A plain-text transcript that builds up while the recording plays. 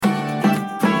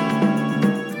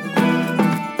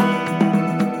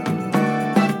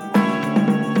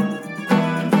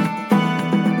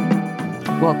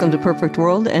Welcome to Perfect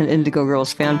World and Indigo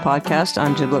Girls fan podcast.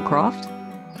 I'm Giblet Croft.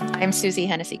 I'm Susie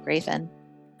Hennessy-Grayson.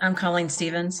 I'm Colleen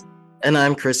Stevens. And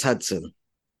I'm Chris Hudson.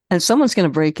 And someone's going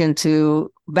to break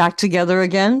into Back Together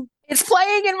Again. It's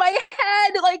playing in my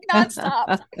head like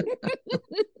nonstop.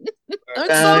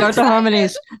 Start the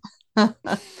harmonies. I'm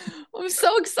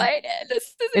so excited.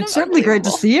 It's certainly great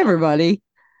to see everybody.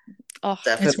 Oh,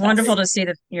 it's wonderful to see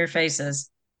your faces.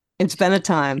 It's been a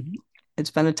time.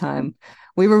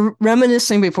 We were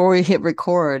reminiscing before we hit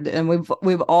record, and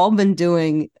we've all been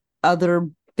doing other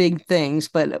big things,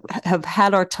 but have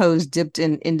had our toes dipped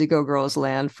in Indigo Girls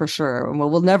land for sure. And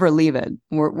we'll never leave it.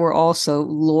 We're all so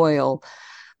loyal.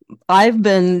 I've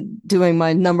been doing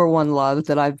my number one love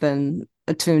that I've been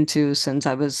attuned to since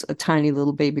I was a tiny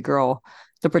little baby girl,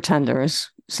 The Pretenders,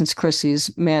 since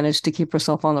Chrissy's managed to keep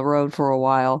herself on the road for a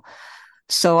while.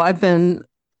 So I've been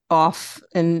off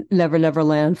in Never Never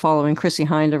Land following Chrissie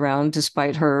Hynde around,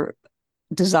 despite her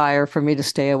desire for me to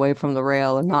stay away from the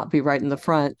rail and not be right in the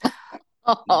front.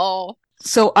 Oh.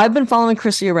 So I've been following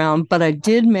Chrissie around, but I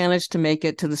did manage to make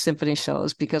it to the symphony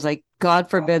shows because God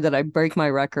forbid that I break my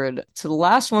record. So the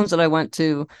last ones that I went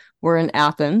to were in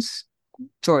Athens,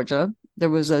 Georgia. There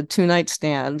was a 2-night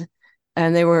stand,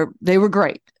 and they were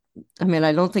great. I mean,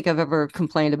 I don't think I've ever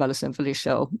complained about a symphony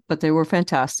show, but they were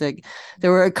fantastic. There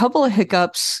were a couple of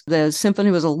hiccups. The symphony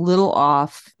was a little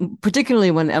off,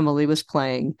 particularly when Emily was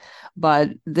playing,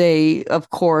 but they, of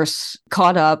course,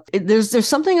 caught up. There's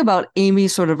something about Amy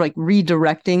sort of like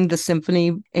redirecting the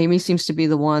symphony. Amy seems to be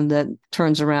the one that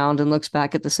turns around and looks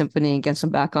back at the symphony and gets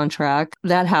them back on track.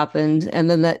 That happened. And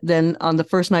then on the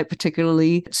first night,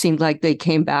 particularly, it seemed like they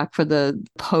came back for the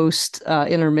post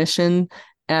intermission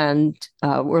and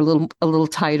were a little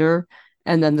tighter.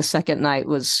 And then the second night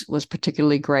was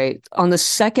particularly great. On the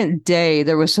second day,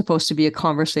 there was supposed to be a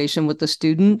conversation with the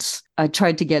students. I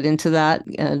tried to get into that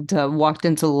and walked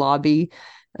into the lobby.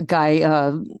 A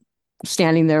guy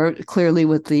standing there clearly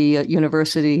with the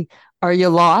university. Are you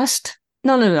lost?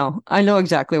 No. I know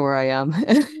exactly where I am.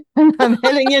 And I'm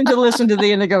heading in to listen to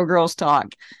the Indigo Girls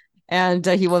talk. And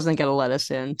he wasn't going to let us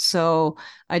in. So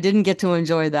I didn't get to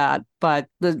enjoy that. But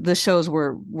the shows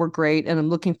were great. And I'm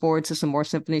looking forward to some more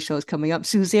symphony shows coming up.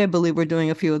 Susie, I believe we're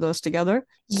doing a few of those together.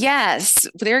 Yes.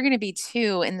 There are going to be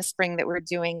 2 in the spring that we're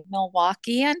doing,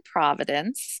 Milwaukee and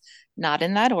Providence. Not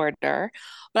in that order.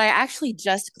 But I actually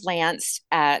just glanced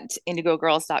at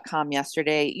indigogirls.com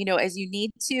yesterday, as you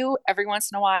need to every once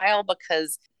in a while,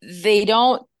 because they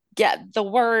don't get the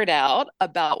word out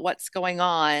about what's going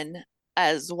on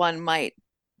as one might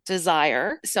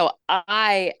desire. So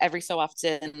I, every so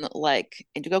often, like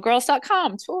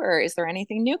indigogirls.com tour, is there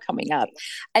anything new coming up?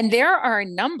 And there are a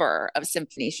number of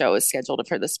symphony shows scheduled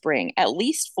for the spring, at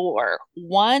least 4.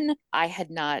 One I had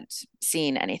not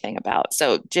seen anything about.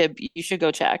 So Jib, you should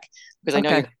go check, because I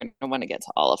know you're going to want to get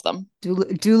to all of them.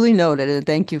 Duly noted, and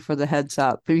thank you for the heads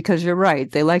up, because you're right.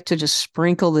 They like to just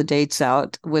sprinkle the dates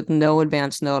out with no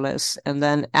advance notice, and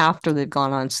then after they've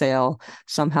gone on sale,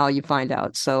 somehow you find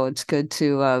out. So it's good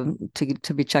to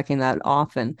be checking that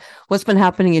often. What's been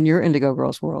happening in your Indigo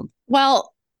Girls world?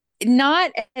 Well, not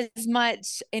as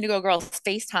much Indigo Girls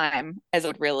FaceTime as I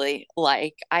would really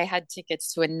like. I had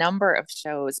tickets to a number of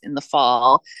shows in the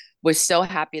fall. Was so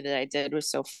happy that I did, was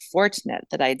so fortunate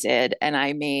that I did. And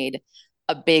I made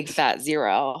a big fat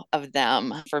 0 of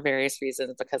them for various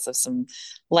reasons, because of some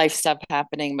life stuff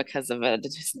happening, because of a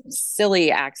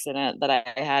silly accident that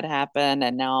I had happen.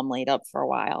 And now I'm laid up for a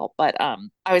while. But I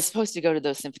was supposed to go to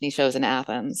those symphony shows in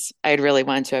Athens. I'd really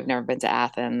wanted to. I've never been to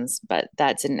Athens, but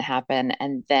that didn't happen.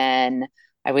 And then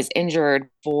I was injured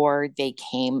before they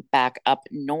came back up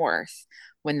north,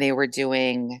 when they were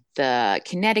doing the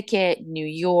Connecticut, New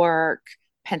York,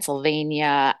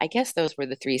 Pennsylvania. I guess those were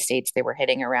the 3 states they were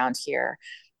hitting around here.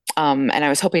 And I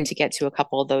was hoping to get to a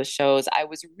couple of those shows. I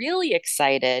was really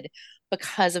excited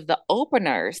because of the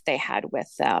openers they had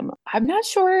with them. I'm not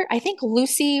sure. I think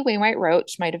Lucy Wainwright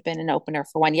Roach might have been an opener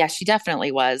for one. Yes, she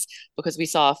definitely was, because we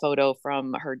saw a photo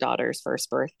from her daughter's first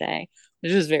birthday,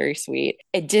 which was very sweet.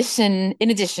 In addition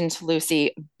to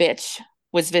Lucy, Bitch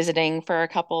was visiting for a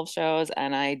couple of shows,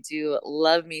 and I do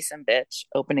love me some Bitch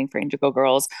opening for Indigo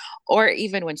Girls, or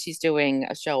even when she's doing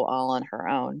a show all on her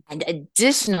own. And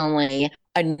additionally,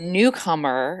 a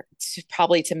newcomer,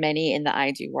 probably to many in the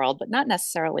IG world, but not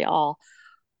necessarily all,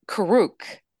 Karuk.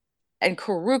 And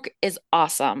Karuk is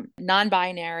awesome.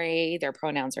 Non-binary, their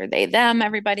pronouns are they, them,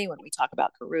 everybody. When we talk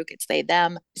about Karuk, it's they,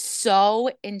 them. So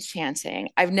enchanting.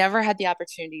 I've never had the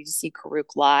opportunity to see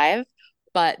Karuk live,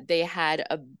 but they had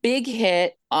a big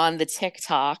hit on the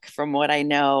TikTok, from what I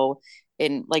know,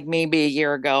 in like maybe a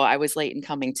year ago. I was late in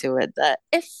coming to it. The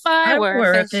If I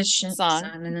Were a Fish song.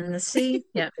 Simon in the Sea.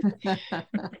 Yeah.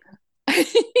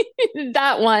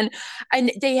 That one.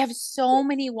 And they have so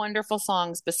many wonderful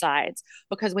songs besides,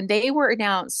 because when they were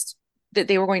announced that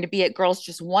they were going to be at Girls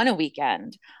Just Won a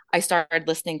Weekend, I started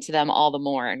listening to them all the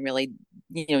more and really,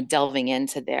 delving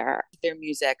into their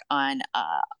music on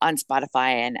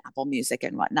Spotify and Apple Music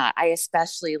and whatnot. I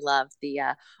especially love the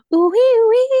ooh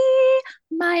wee,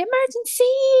 my emergency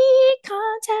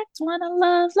contact, wanna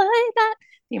love like that.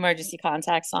 The emergency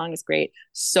contact song is great.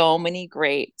 So many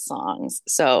great songs.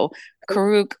 So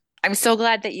Karuk, I'm so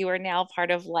glad that you are now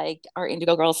part of like our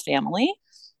Indigo Girls family,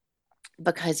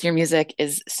 because your music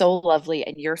is so lovely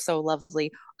and you're so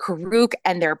lovely. Karuk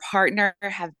and their partner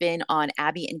have been on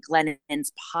Abby and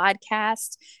Glennon's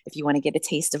podcast, if you want to get a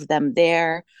taste of them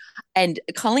there. And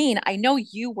Colleen, I know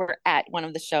you were at one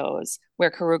of the shows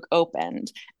where Karuk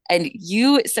opened, and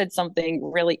you said something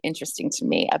really interesting to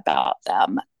me about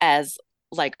them as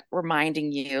like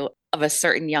reminding you of a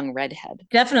certain young redhead.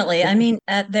 Definitely. I mean,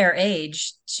 at their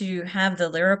age, to have the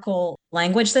lyrical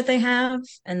language that they have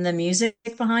and the music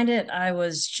behind it, I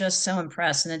was just so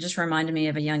impressed. And it just reminded me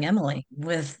of a young Emily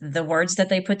with the words that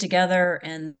they put together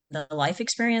and the life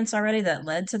experience already that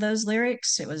led to those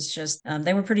lyrics. It was just,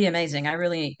 they were pretty amazing. I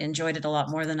really enjoyed it a lot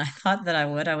more than I thought that I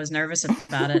would. I was nervous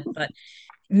about it, but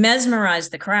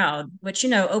mesmerized the crowd, which,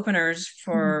 openers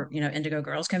for, Indigo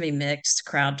Girls can be mixed,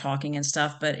 crowd talking and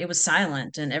stuff, but it was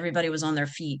silent and everybody was on their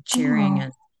feet cheering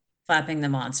and clapping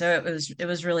them on. So it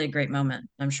was really a great moment,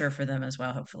 I'm sure, for them as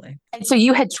well, hopefully. And so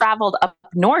you had traveled up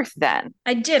north then?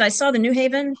 I did. I saw the New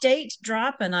Haven date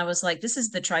drop and I was like, this is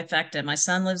the trifecta. My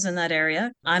son lives in that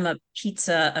area. I'm a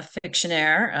pizza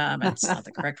aficionaire. It's not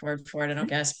the correct word for it, I don't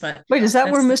guess. But wait, is that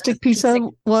where Mystic Pizza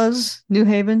was? New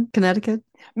Haven, Connecticut?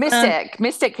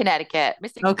 Mystic, Connecticut.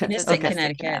 Mystic,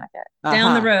 Connecticut.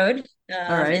 Down the road,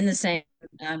 in the same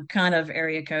kind of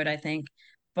area code, I think.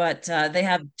 But they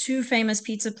have two famous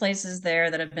pizza places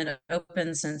there that have been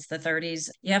open since the 30s.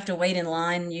 You have to wait in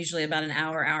line, usually about an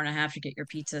hour and a half to get your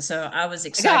pizza. So I was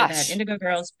excited. I had Indigo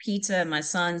Girls pizza and my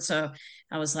son. So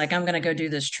I was like, I'm going to go do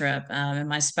this trip. And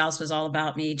my spouse was all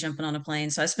about me jumping on a plane.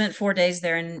 So I spent 4 days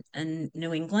there in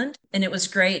New England. And it was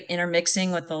great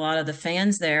intermixing with a lot of the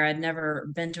fans there. I'd never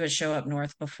been to a show up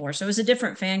north before. So it was a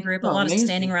different fan group, a lot of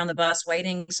standing around the bus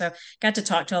waiting. So got to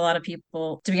talk to a lot of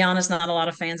people. To be honest, not a lot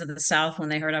of fans of the South when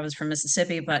they heard I was from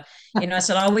Mississippi. But, I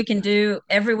said, all we can do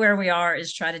everywhere we are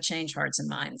is try to change hearts and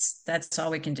minds. That's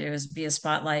all we can do, is be a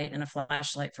spotlight and a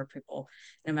flashlight for people,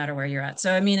 no matter where you're at.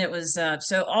 So, I mean, it was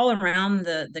so all around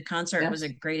the concert was a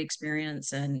great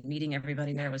experience, and meeting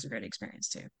everybody there was a great experience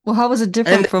too. Well, how was it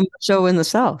different from a show in the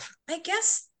South? I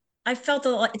guess I felt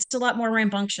it's a lot more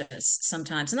rambunctious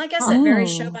sometimes. And I guess it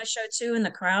varies show by show too in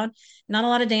the crowd. Not a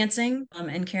lot of dancing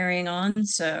and carrying on.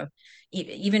 So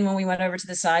even when we went over to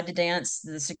the side to dance,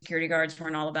 the security guards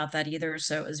weren't all about that either.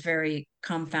 So it was very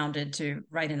confounded to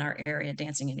right in our area,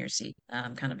 dancing in your seat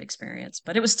kind of experience.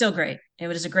 But it was still great. It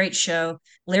was a great show.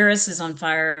 Lyris is on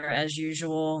fire as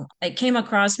usual. It came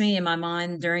across me in my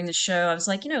mind during the show. I was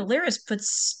like, Lyris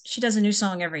she does a new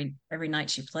song every night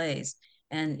she plays.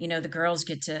 And, the girls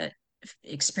get to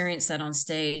experience that on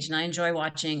stage. And I enjoy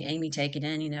watching Amy take it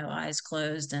in, eyes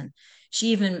closed. And she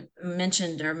even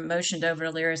mentioned or motioned over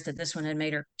to Lyris that this one had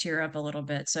made her tear up a little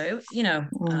bit. So,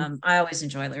 I always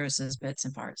enjoy Lyris's bits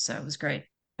and parts. So it was great.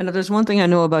 And if there's one thing I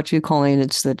know about you, Colleen,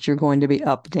 it's that you're going to be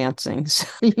up dancing. So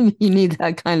you need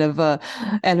that kind of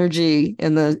energy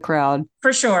in the crowd.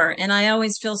 For sure. And I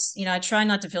always feel, I try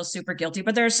not to feel super guilty,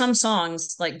 but there are some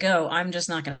songs like Go, I'm just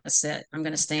not going to sit. I'm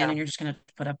going to stand and you're just going to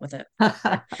put up with it.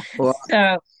 Well,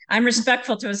 so I'm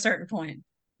respectful to a certain point.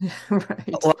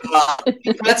 Right. Well,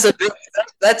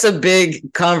 that's a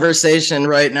big conversation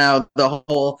right now, the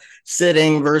whole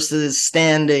sitting versus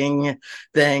standing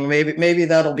thing. Maybe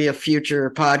that'll be a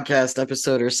future podcast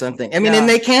episode or something. I mean, and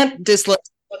they can't dislike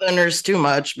Southerners too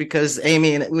much, because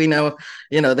Amy and we know,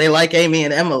 they like Amy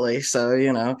and Emily. So,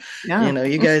 you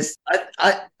guys,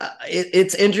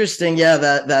 it's interesting. Yeah.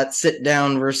 That sit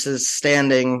down versus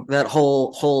standing, that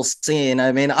whole scene.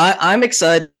 I mean, I'm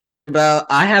excited about.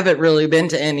 I haven't really been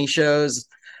to any shows.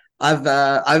 I've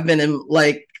been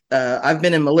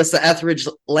in Melissa Etheridge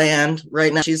land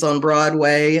right now. She's on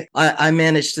Broadway. I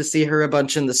managed to see her a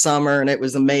bunch in the summer and it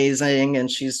was amazing. And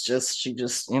she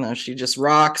just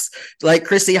rocks, like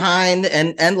Chrissie Hynde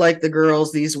and like the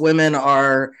girls. These women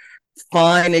are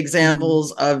fine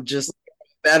examples of just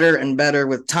better and better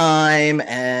with time.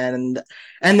 And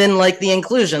then like the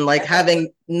inclusion, like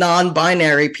having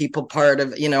non-binary people part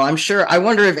of, I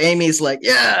wonder if Amy's like,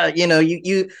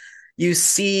 you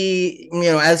see,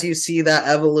 as you see that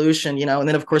evolution, and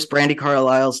then of course Brandi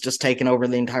Carlile's just taken over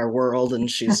the entire world, and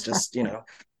she's just,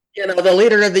 the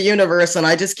leader of the universe. And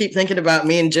I just keep thinking about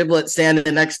me and Giblet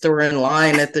standing next to her in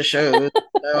line at the show,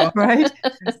 right?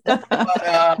 But,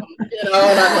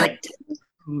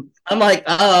 and I'm like,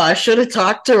 oh, I should have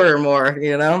talked to her more,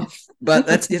 but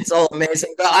it's all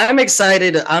amazing. But I'm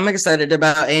excited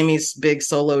about Amy's big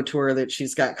solo tour that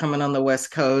she's got coming on the West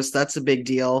Coast. That's a big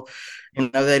deal,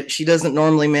 that she doesn't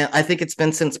normally, I think it's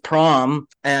been since Prom,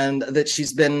 and that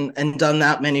she's been and done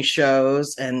that many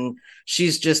shows, and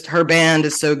she's just, her band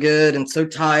is so good and so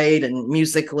tight and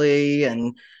musically,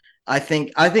 and I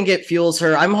think it fuels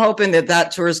her. I'm hoping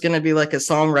that tour is going to be like a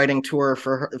songwriting tour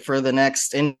for her, for the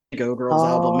next Indigo Girls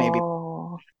album. Maybe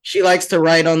she likes to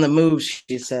write on the move,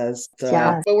 she says.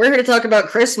 But we're here to talk about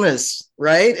Christmas,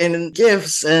 right? And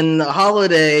gifts and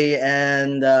holiday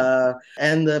and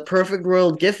the perfect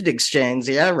world gift exchange.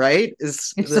 Yeah, right.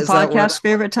 It's the podcast's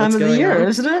favorite time of the year,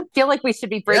 isn't it? I feel like we should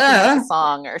be breaking out a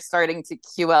song or starting to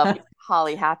cue up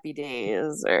Holly Happy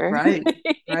Days, or right.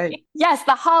 Yes,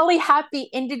 the Holly Happy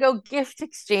Indigo Gift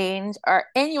Exchange, our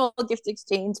annual gift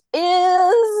exchange,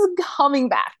 is coming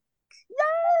back.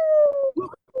 Yay!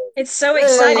 It's so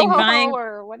exciting buying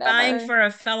for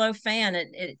a fellow fan.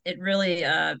 It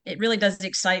really does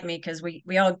excite me, because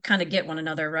we all kind of get one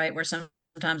another, right? Where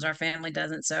sometimes our family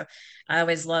doesn't. So I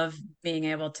always love being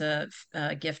able to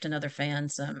gift another fan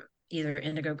some either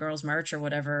Indigo Girls merch or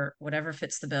whatever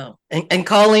fits the bill. And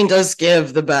Colleen does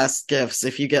give the best gifts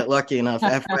if you get lucky enough.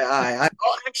 FYI,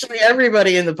 actually,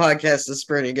 everybody in the podcast is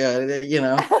pretty good.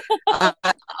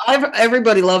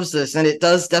 Everybody loves this, and it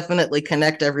does definitely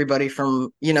connect everybody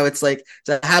from, it's like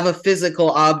to have a physical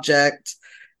object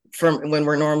from when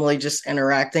we're normally just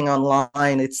interacting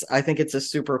online. I think it's a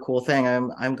super cool thing.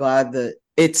 I'm glad that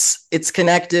it's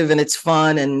connective and it's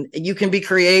fun, and you can be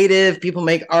creative. People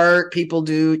make art, people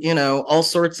do, all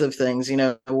sorts of things,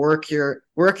 work your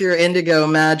indigo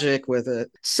magic with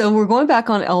it. So we're going back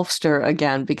on Elfster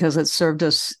again, because it served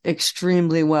us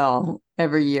extremely well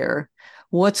every year.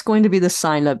 What's going to be the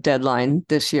sign-up deadline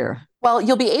this year? Well,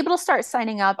 you'll be able to start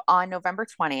signing up on November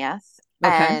 20th.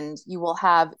 Okay. And you will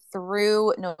have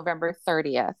through November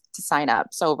 30th to sign up.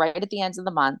 So right at the end of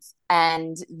the month.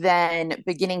 And then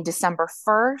beginning December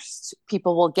 1st,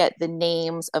 people will get the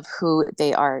names of who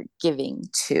they are giving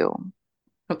to.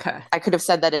 Okay. I could have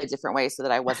said that in a different way so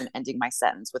that I wasn't ending my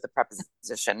sentence with a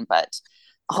preposition, but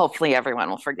hopefully everyone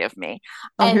will forgive me.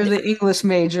 Here the English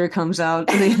major comes out.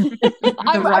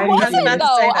 I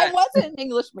wasn't an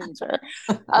English major.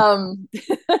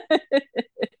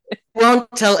 We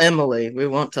won't tell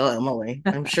Emily.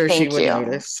 I'm sure she would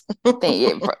notice. Thank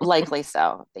you. Likely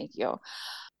so. Thank you.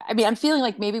 I mean, I'm feeling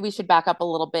like maybe we should back up a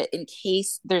little bit in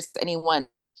case there's anyone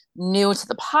new to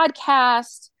the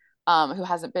podcast who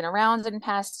hasn't been around in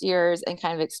past years, and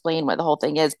kind of explain what the whole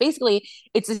thing is. Basically,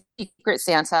 it's a secret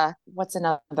Santa. What's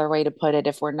another way to put it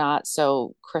if we're not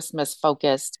so Christmas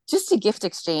focused? Just a gift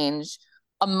exchange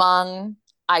among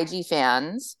IG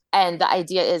fans. And the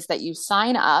idea is that you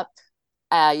sign up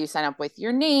with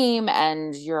your name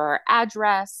and your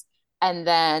address. And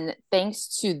then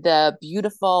thanks to the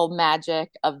beautiful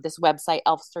magic of this website,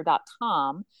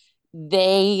 elfster.com,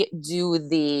 they do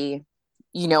the,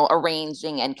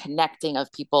 arranging and connecting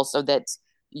of people so that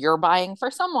you're buying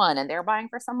for someone and they're buying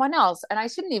for someone else. And I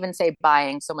shouldn't even say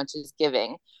buying so much as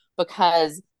giving,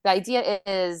 because the idea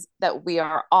is that we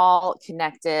are all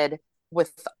connected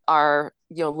with our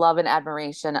love and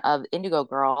admiration of Indigo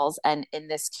Girls, and in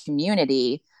this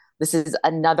community, this is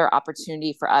another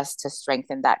opportunity for us to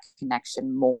strengthen that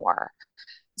connection more.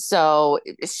 So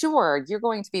sure, you're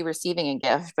going to be receiving a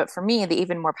gift, but for me, the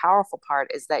even more powerful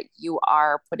part is that you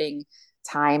are putting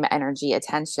time, energy,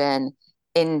 attention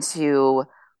into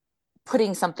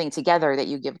putting something together that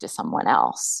you give to someone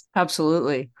else.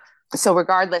 Absolutely. So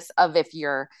regardless of if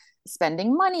you're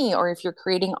spending money or if you're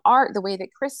creating art the way that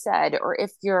Chris said, or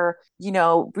if you're,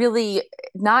 really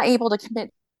not able to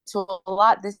commit to a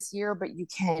lot this year, but you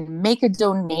can make a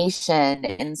donation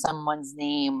in someone's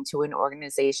name to an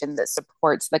organization that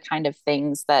supports the kind of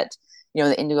things that,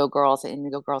 the Indigo Girls and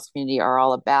Indigo Girls community are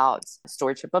all about: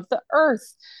 stewardship of the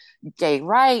earth, gay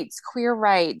rights, queer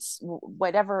rights,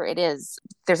 whatever it is.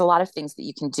 There's a lot of things that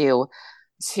you can do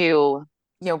to,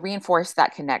 reinforce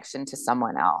that connection to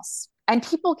someone else. And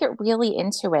people get really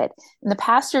into it. In the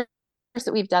past years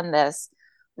that we've done this,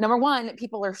 number one,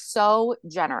 people are so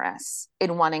generous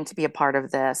in wanting to be a part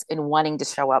of this, in wanting to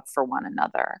show up for one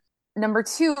another. Number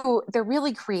two, they're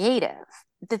really creative.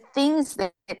 The things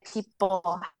that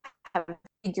people have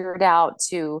figured out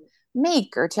to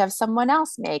make or to have someone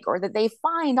else make, or that they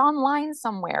find online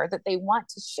somewhere that they want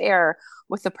to share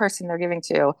with the person they're giving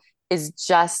to is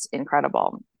just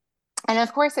incredible. And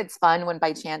of course, it's fun when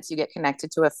by chance you get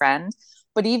connected to a friend.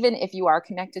 But even if you are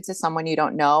connected to someone you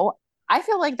don't know, I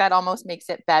feel like that almost makes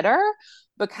it better,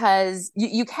 because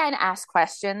you can ask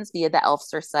questions via the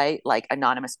Elfster site, like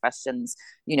anonymous questions,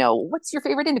 what's your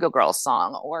favorite Indigo Girls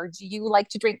song? Or do you like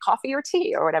to drink coffee or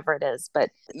tea, or whatever it is? But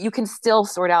you can still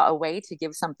sort out a way to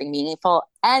give something meaningful.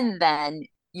 And then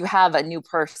you have a new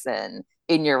person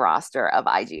in your roster of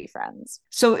IG friends.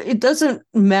 So it doesn't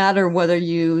matter whether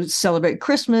you celebrate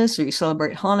Christmas or you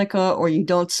celebrate Hanukkah or you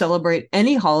don't celebrate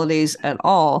any holidays at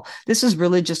all. This is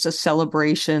really just a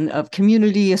celebration of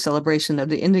community, a celebration of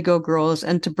the Indigo Girls,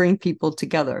 and to bring people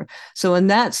together. So in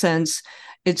that sense,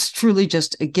 it's truly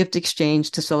just a gift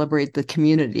exchange to celebrate the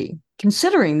community.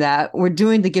 Considering that, we're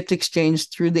doing the gift exchange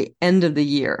through the end of the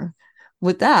year.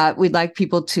 With that, we'd like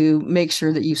people to make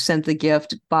sure that you sent the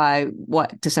gift by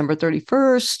December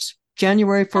 31st,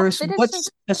 January 1st. What's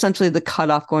essentially the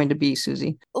cutoff going to be,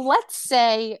 Susie? Let's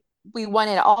say we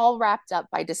want it all wrapped up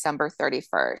by December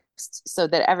 31st so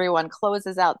that everyone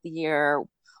closes out the year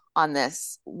on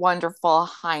this wonderful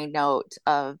high note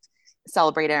of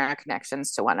celebrating our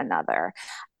connections to one another.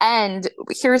 And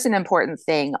here's an important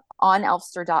thing. On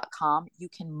elfster.com, you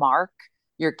can mark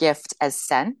your gift as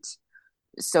sent,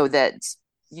 so that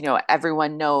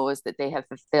everyone knows that they have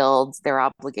fulfilled their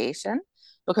obligation.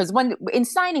 Because in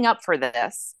signing up for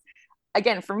this,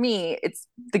 again, for me, it's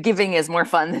the giving is more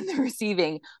fun than the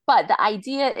receiving. But the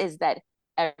idea is that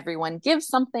everyone gives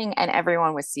something and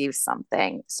everyone receives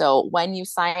something. So when you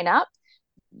sign up,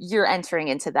 you're entering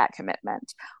into that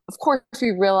commitment. Of course,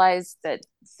 we realize that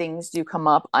things do come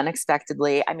up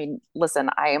unexpectedly. I mean, listen,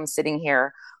 I am sitting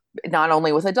here not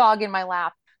only with a dog in my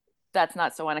lap, that's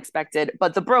not so unexpected,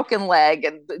 but the broken leg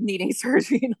and needing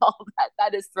surgery and all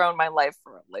that has thrown my life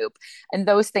for a loop. And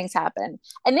those things happen.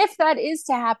 And if that is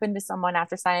to happen to someone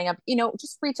after signing up,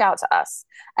 just reach out to us.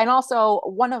 And also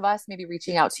one of us may be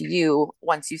reaching out to you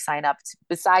once you sign up,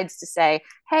 besides to say,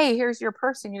 hey, here's your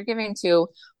person you're giving to.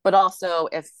 But also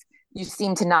if you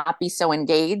seem to not be so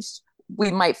engaged,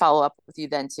 we might follow up with you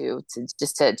then to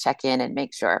just to check in and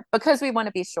make sure, because we want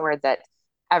to be sure that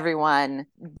everyone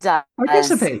does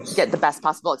get the best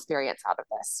possible experience out of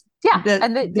this. Yeah.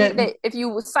 And if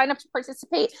you sign up to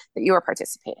participate, that you are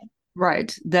participating.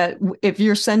 Right. That if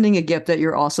you're sending a gift, that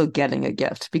you're also getting a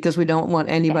gift, because we don't want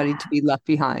anybody to be left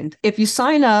behind. If you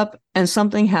sign up and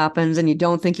something happens and you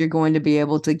don't think you're going to be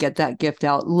able to get that gift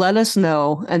out, let us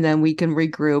know, and then we can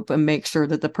regroup and make sure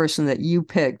that the person that you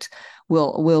picked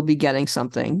will be getting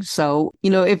something. So,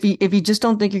 if you just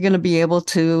don't think you're going to be able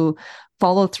to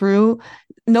follow through,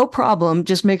 no problem.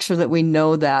 Just make sure that we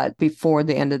know that before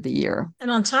the end of the year.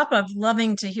 And on top of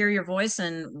loving to hear your voice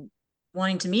and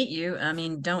wanting to meet you,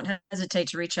 don't hesitate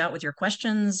to reach out with your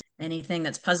questions, anything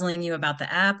that's puzzling you about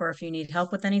the app, or if you need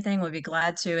help with anything, we'll be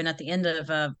glad to. And at the end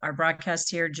of our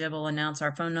broadcast here, Jib will announce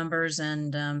our phone numbers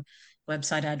and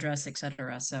website address,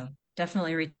 etc. So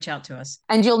definitely reach out to us.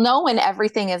 And you'll know when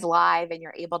everything is live and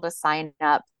you're able to sign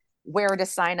up, where to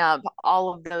sign up,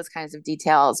 all of those kinds of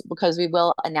details, because we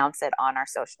will announce it on our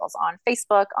socials, on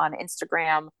Facebook, on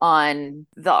Instagram, on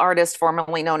the artist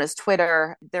formerly known as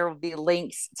Twitter. There will be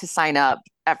links to sign up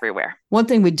everywhere. One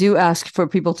thing we do ask for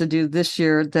people to do this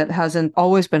year that hasn't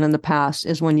always been in the past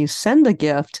is when you send a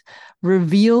gift,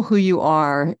 reveal who you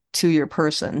are to your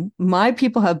person. My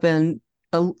people have been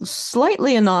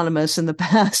slightly anonymous in the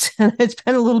past, and it's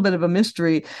been a little bit of a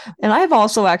mystery. And I've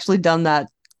also actually done that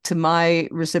to my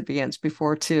recipients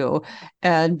before too.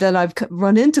 And then I've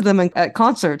run into them at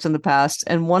concerts in the past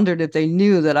and wondered if they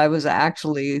knew that I was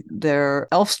actually their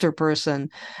Elfster person.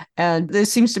 And there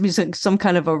seems to be some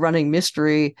kind of a running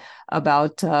mystery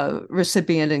about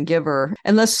recipient and giver.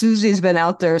 Unless Susie's been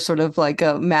out there sort of like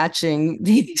matching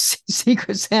these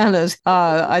Secret Santas,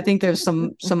 I think there's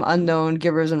some unknown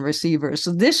givers and receivers.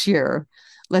 So this year,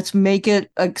 let's make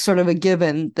it a sort of a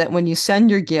given that when you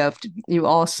send your gift, you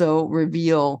also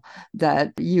reveal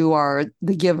that you are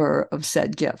the giver of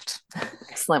said gift.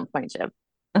 Excellent point, Jib.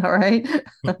 All right.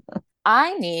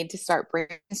 I need to start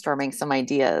brainstorming some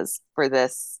ideas for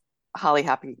this Holly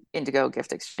Happy Indigo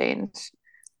gift exchange,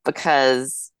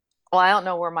 because, well, I don't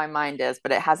know where my mind is,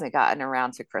 but it hasn't gotten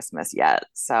around to Christmas yet.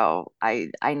 So I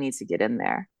need to get in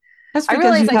there. That's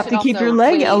because you have to keep your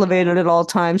leg elevated at all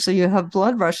times, so you have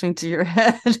blood rushing to your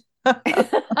head.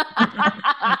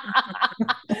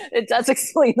 It does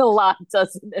explain a lot,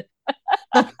 doesn't it?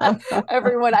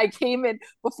 Everyone, I came in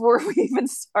before we even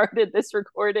started this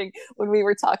recording, when we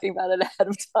were talking about it ahead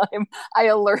of time. I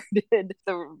alerted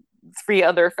the 3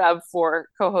 other Fab Four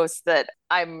co-hosts that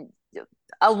I'm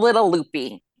a little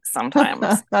loopy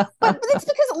sometimes. But it's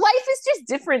because life is just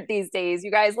different these days,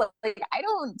 you guys. Like I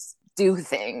don't do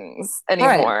things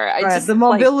anymore. Right, right. The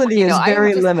mobility is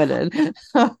very limited.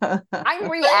 I'm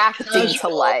reacting to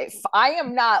life. I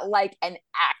am not like an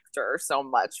actor so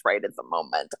much right at the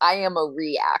moment. I am a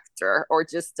reactor or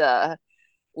just a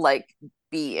like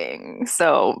being.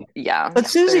 So yeah. But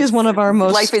Susie is one of our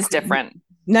most life is different.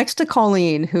 Next to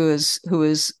Colleen, who is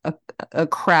a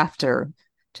crafter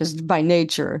just by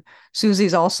nature.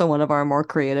 Susie's also one of our more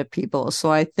creative people. So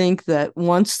I think that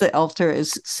once the Elfter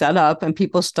is set up and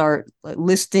people start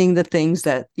listing the things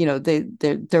that, you know,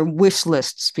 their wish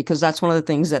lists, because that's one of the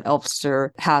things that Elfster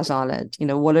has on it. You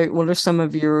know, what are some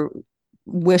of your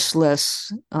wish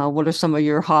lists? What are some of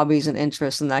your hobbies and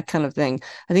interests and that kind of thing?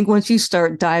 I think once you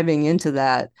start diving into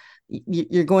that,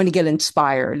 you're going to get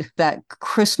inspired. That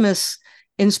Christmas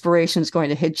inspiration is going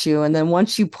to hit you. And then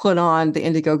once you put on the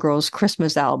Indigo Girls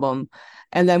Christmas album,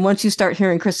 and then once you start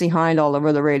hearing Chrissie Hynde all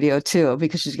over the radio too,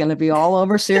 because she's going to be all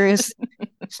over Sirius,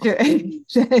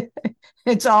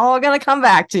 it's all going to come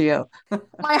back to you.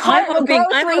 My heart I'm hoping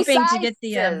to get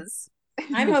the.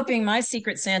 I'm hoping my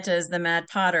Secret Santa is the Mad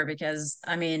Potter, because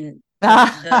I mean,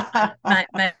 my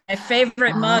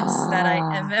favorite mugs that I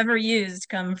have ever used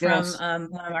come from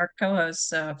one of our co-hosts.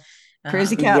 So.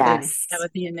 Crazy cat lady. That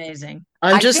would be amazing.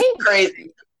 I'm just crazy.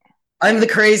 I'm the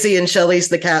crazy and Shelley's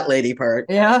the cat lady part.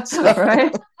 Yeah, so.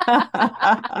 Right.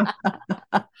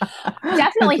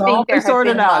 Definitely think there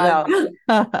sorted out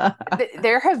now.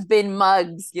 There have been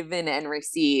mugs given and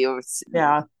received.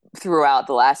 Yeah. Throughout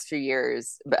the last few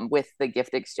years with the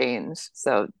gift exchange.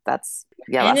 So that's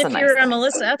and if you're a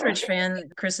Melissa Etheridge fan,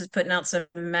 Chris is putting out some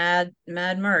mad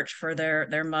merch for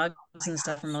their mugs and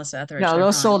stuff from Melissa Etheridge. No,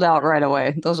 those sold out right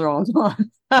away. Those are all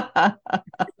gone.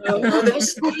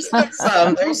 There's still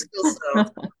some.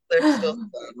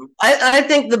 I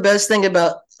think the best thing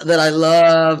that I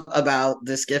love about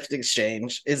this gift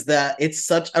exchange is that it's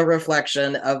such a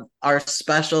reflection of our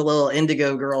special little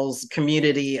Indigo Girls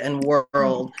community and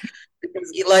world.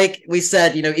 Because, like we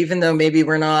said, you know, even though maybe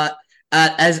we're not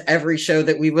at as every show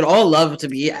that we would all love to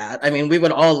be at. I mean, we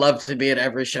would all love to be at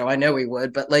every show. I know we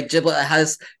would, but like Giblet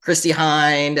has Chrissie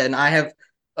Hynde and I have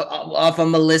off of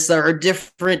Melissa or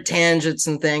different tangents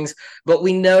and things, but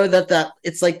we know that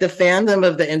it's like the fandom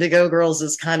of the Indigo Girls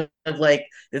is kind of like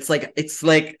it's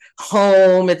like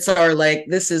home. It's our like,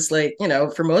 this is like, you know,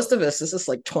 for most of us this is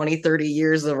like 20-30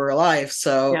 years of our life,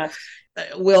 so yeah.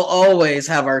 We'll always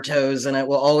have our toes in it.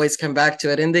 We'll always come back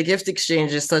to it. And the gift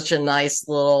exchange is such a nice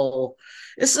little,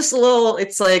 it's just a little,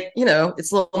 it's like, you know,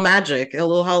 it's a little magic, a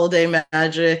little holiday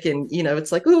magic. And, you know,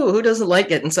 it's like, ooh, who doesn't like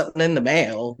getting something in the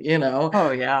mail, you know?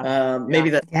 Oh, yeah. Maybe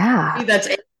that's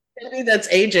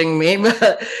aging me,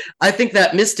 but I think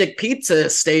that Mystic Pizza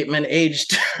statement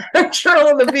aged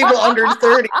all the people under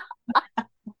 30.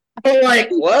 I'm like,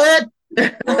 what?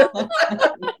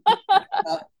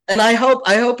 And I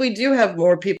hope we do have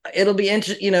more people. It'll be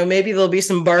interesting, you know, maybe there'll be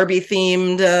some Barbie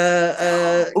themed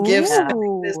gifts.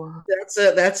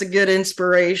 That's a good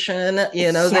inspiration.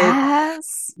 You know,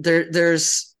 yes.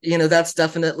 There's, you know, that's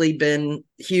definitely been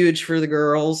huge for the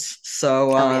girls.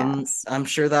 So I'm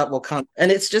sure that will come.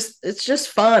 And it's just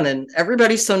fun, and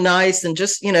everybody's so nice, and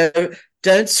just, you know,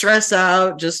 don't stress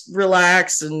out, just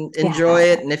relax and enjoy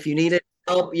it. And if you need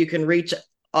help, you can reach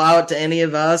out to any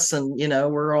of us, and, you know,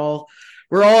 we're all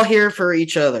here for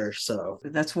each other. So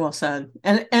that's well said.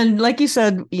 And like you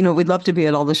said, you know, we'd love to be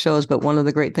at all the shows, but one of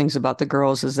the great things about the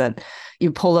girls is that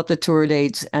you pull up the tour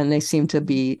dates and they seem to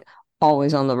be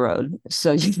always on the road.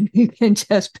 So you can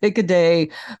just pick a day,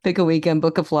 pick a weekend,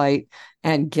 book a flight,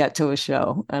 and get to a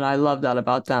show. And I love that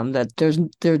about them, that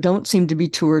there don't seem to be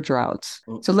tour droughts.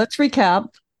 So let's recap.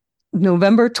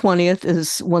 November 20th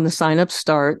is when the signups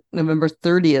start. November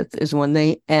 30th is when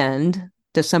they end.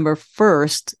 December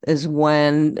 1st is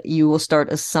when you will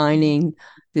start assigning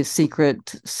the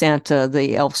Secret Santa.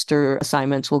 The Elfster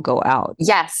assignments will go out.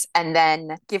 Yes. And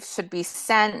then gifts should be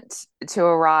sent to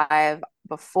arrive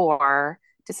before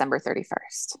December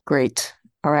 31st. Great.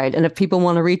 All right. And if people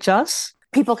want to reach us?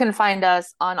 People can find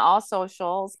us on all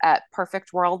socials at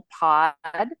Perfect World Pod.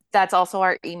 That's also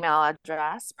our email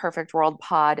address,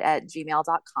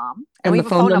 perfectworldpod@gmail.com. And we have a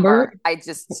phone number. I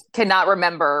just cannot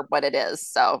remember what it is.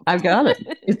 So I've got it.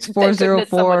 It's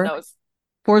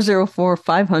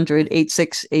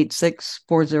 404-500-8686,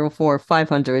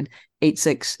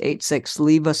 404-500-8686.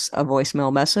 Leave us a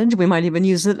voicemail message. We might even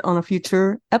use it on a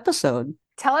future episode.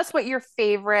 Tell us what your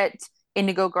favorite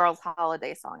Indigo Girls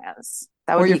holiday song is.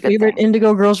 Or your favorite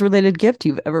Indigo Girls related gift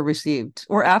you've ever received.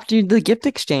 Or after the gift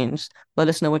exchange, let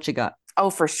us know what you got. Oh,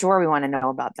 for sure. We want to know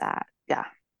about that. Yeah.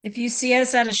 If you see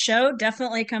us at a show,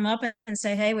 definitely come up and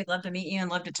say, hey, we'd love to meet you and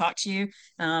love to talk to you.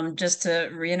 Just to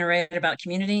reiterate about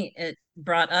community, it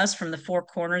brought us from the four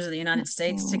corners of the United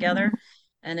States together.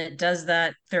 And it does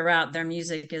that throughout. Their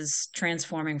music is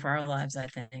transforming for our lives, I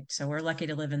think. So we're lucky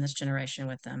to live in this generation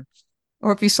with them.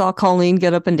 Or if you saw Colleen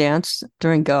get up and dance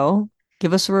during Go,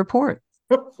 give us a report.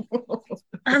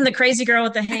 I'm the crazy girl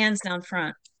with the hands down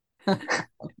front.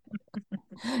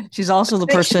 She's also the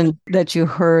person that you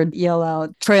heard yell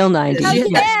out Trail 90. Oh,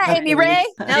 yeah, Amy Ray.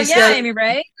 Oh, yeah, Amy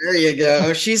Ray. There you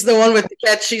go. She's the one with the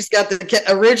catch. She's got the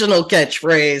original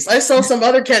catchphrase. I saw some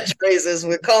other catchphrases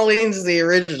with Colleen's the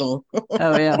original.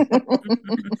 Oh, yeah.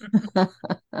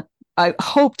 I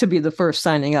hope to be the first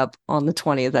signing up on the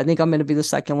 20th. I think I'm going to be the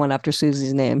second one after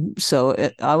Susie's name. So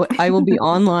I will be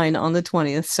online on the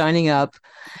 20th signing up.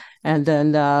 And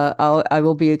then I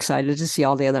will be excited to see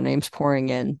all the other names pouring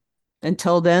in.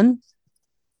 Until then,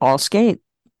 all skate.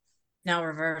 Now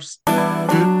reverse.